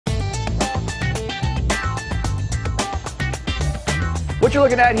What you're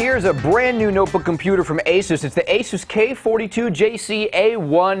looking at here is a brand new notebook computer from ASUS. It's the ASUS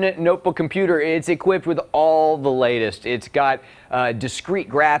K42JC-A1 notebook computer. It's equipped with all the latest. It's got discrete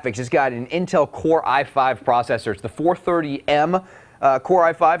graphics. It's got an Intel Core i5 processor. It's the 430M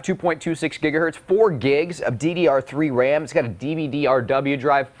Core i5, 2.26 gigahertz, 4 gigs of DDR3 RAM. It's got a DVD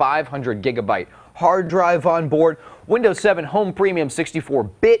drive, 500 gigabyte hard drive on board. Windows 7 Home Premium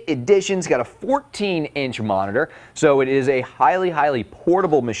 64-bit edition. It's got a 14-inch monitor, so it is a highly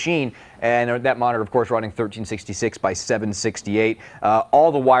portable machine. And that monitor, of course, running 1366 by 768.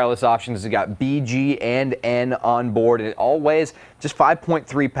 All the wireless options. It's got BG and N on board, and it all weighs just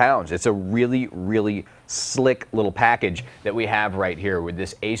 5.3 pounds. It's a really slick little package that we have right here with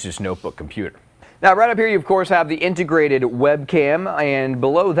this ASUS notebook computer. Now, right up here, you, of course, have the integrated webcam, and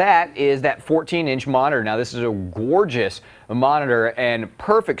below that is that 14-inch monitor. Now, this is a gorgeous monitor and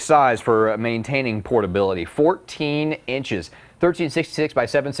perfect size for maintaining portability. 14 inches, 1366 by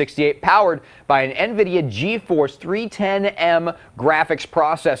 768, powered by an NVIDIA GeForce 310M graphics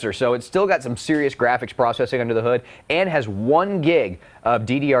processor. So it's still got some serious graphics processing under the hood and has 1 gig of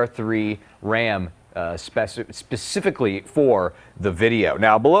DDR3 RAM. Specifically for the video.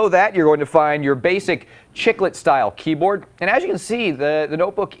 Now, below that, you're going to find your basic chiclet style keyboard, and as you can see, the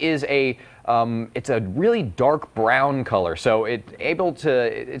notebook is it's a really dark brown color, so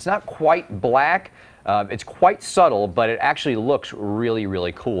it's not quite black. It's quite subtle, but it actually looks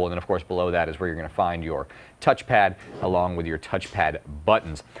really cool. And then, of course, below that is where you're going to find your touchpad along with your touchpad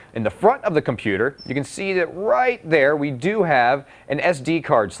buttons. In the front of the computer, you can see that right there we do have an SD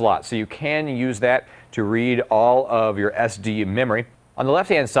card slot, so you can use that to read all of your SD memory. On the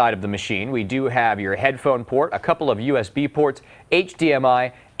left-hand side of the machine, we do have your headphone port, a couple of USB ports,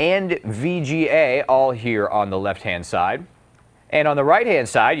 HDMI, and VGA, all here on the left-hand side. And on the right-hand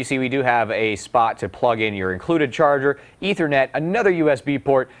side, you see we do have a spot to plug in your included charger, Ethernet, another USB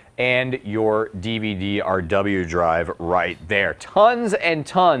port, and your DVD drive right there. Tons and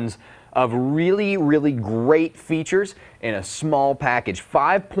tons of really great features in a small package.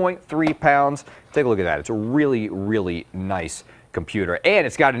 5.3 pounds. Take a look at that. It's a really nice computer. And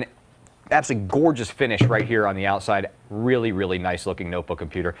it's got an absolutely gorgeous finish right here on the outside. Really nice looking notebook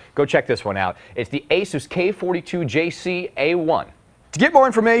computer. Go check this one out. It's the ASUS K42JC-A1. To get more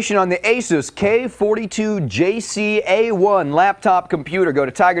information on the ASUS K42JC-A1 laptop computer, go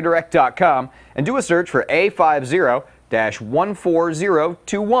to tigerdirect.com and do a search for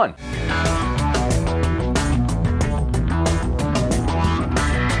A50-14021.